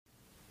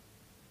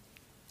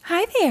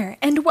Hi there,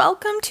 and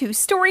welcome to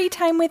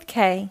Storytime with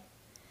Kay.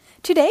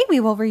 Today we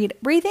will read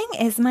Breathing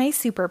is My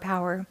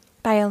Superpower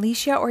by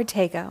Alicia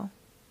Ortega.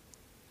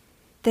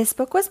 This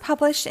book was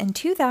published in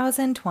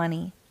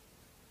 2020.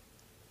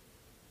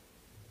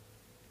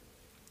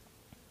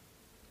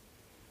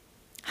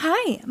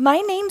 Hi, my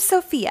name's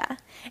Sophia,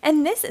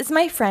 and this is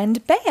my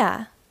friend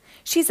Bea.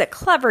 She's a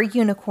clever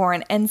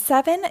unicorn and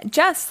 7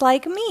 just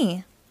like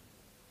me.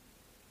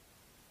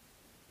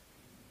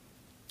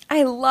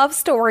 I love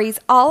stories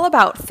all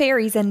about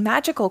fairies and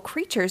magical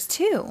creatures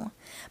too,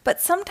 but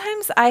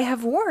sometimes I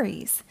have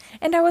worries,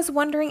 and I was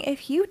wondering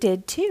if you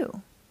did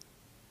too.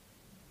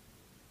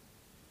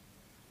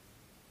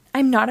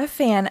 I'm not a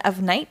fan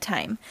of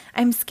nighttime.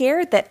 I'm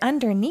scared that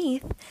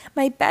underneath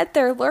my bed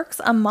there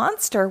lurks a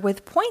monster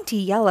with pointy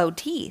yellow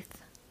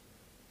teeth.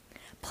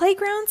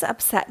 Playgrounds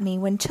upset me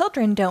when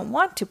children don't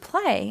want to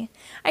play.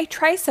 I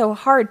try so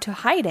hard to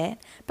hide it,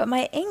 but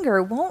my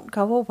anger won't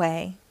go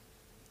away.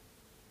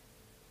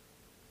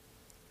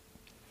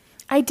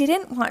 I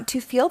didn't want to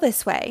feel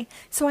this way,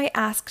 so I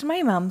asked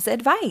my mom's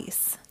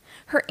advice.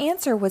 Her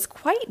answer was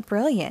quite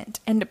brilliant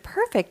and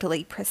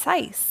perfectly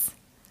precise.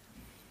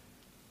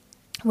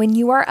 When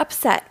you are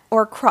upset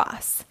or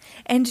cross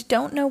and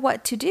don't know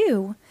what to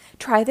do,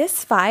 try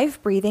this 5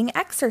 breathing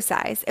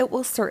exercise. It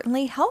will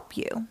certainly help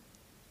you.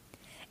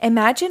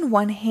 Imagine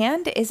one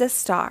hand is a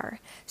star.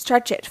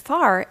 Stretch it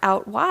far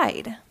out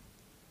wide.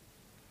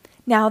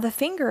 Now the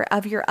finger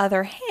of your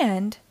other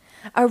hand,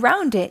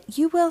 around it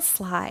you will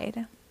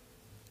slide.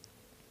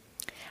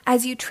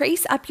 As you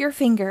trace up your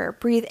finger,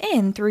 breathe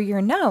in through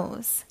your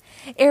nose.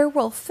 Air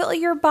will fill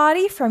your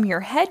body from your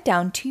head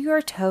down to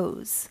your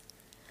toes.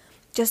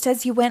 Just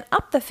as you went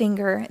up the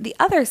finger, the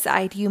other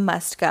side you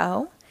must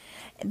go.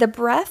 The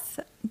breath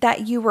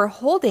that you were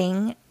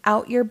holding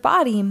out your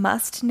body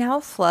must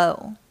now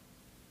flow.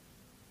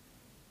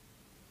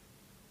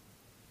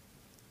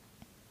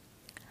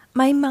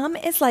 My mom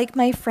is like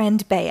my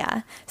friend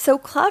Bea, so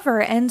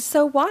clever and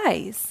so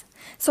wise.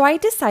 So I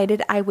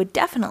decided I would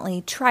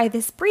definitely try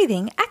this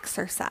breathing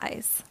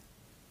exercise.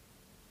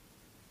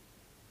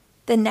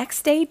 The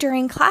next day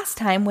during class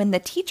time when the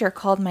teacher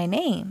called my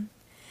name,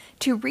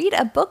 to read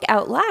a book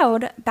out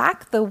loud,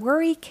 back the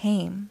worry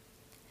came.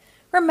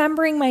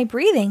 Remembering my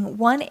breathing,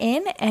 1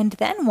 in and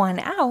then 1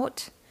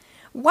 out.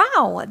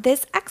 Wow,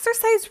 this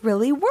exercise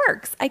really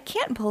works. I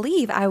can't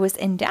believe I was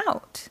in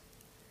doubt.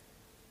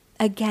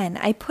 Again,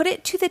 I put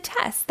it to the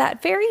test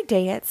that very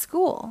day at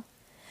school.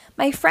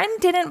 My friend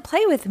didn't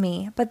play with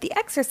me, but the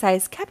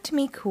exercise kept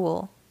me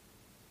cool.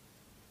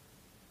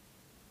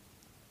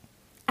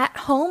 At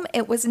home,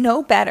 it was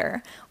no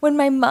better when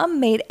my mom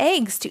made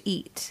eggs to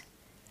eat.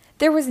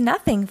 There was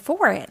nothing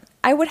for it.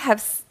 I would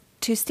have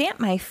to stamp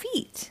my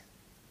feet.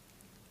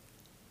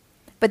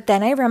 But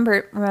then I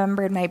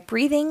remembered my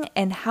breathing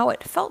and how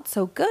it felt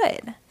so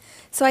good.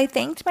 So I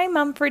thanked my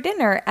mom for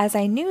dinner as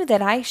I knew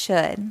that I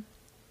should.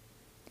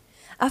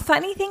 A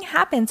funny thing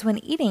happens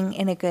when eating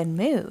in a good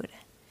mood.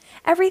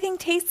 Everything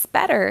tastes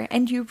better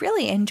and you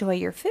really enjoy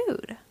your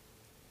food.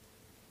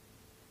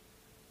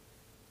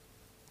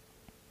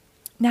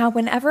 Now,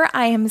 whenever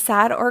I am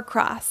sad or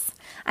cross,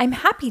 I'm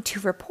happy to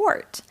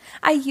report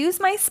I use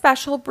my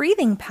special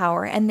breathing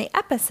power and the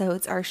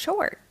episodes are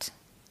short.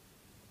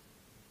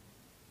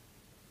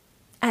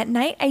 At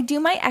night, I do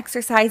my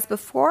exercise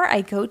before I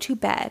go to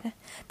bed.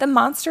 The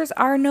monsters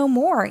are no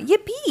more,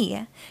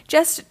 yippee!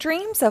 Just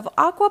dreams of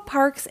aqua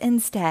parks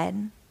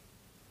instead.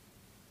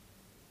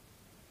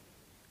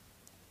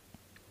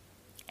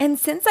 And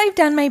since I've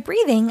done my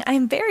breathing,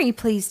 I'm very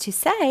pleased to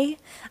say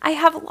I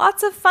have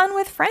lots of fun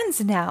with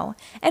friends now,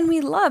 and we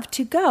love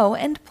to go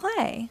and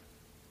play.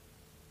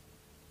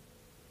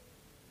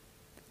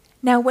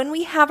 Now, when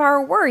we have our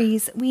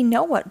worries, we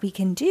know what we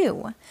can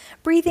do.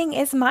 Breathing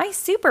is my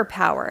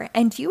superpower,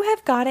 and you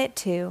have got it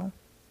too.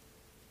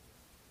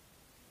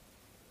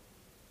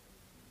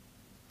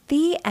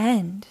 The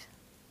end.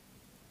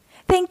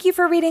 Thank you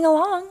for reading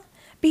along.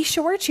 Be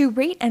sure to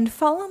rate and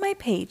follow my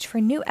page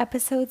for new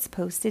episodes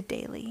posted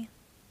daily.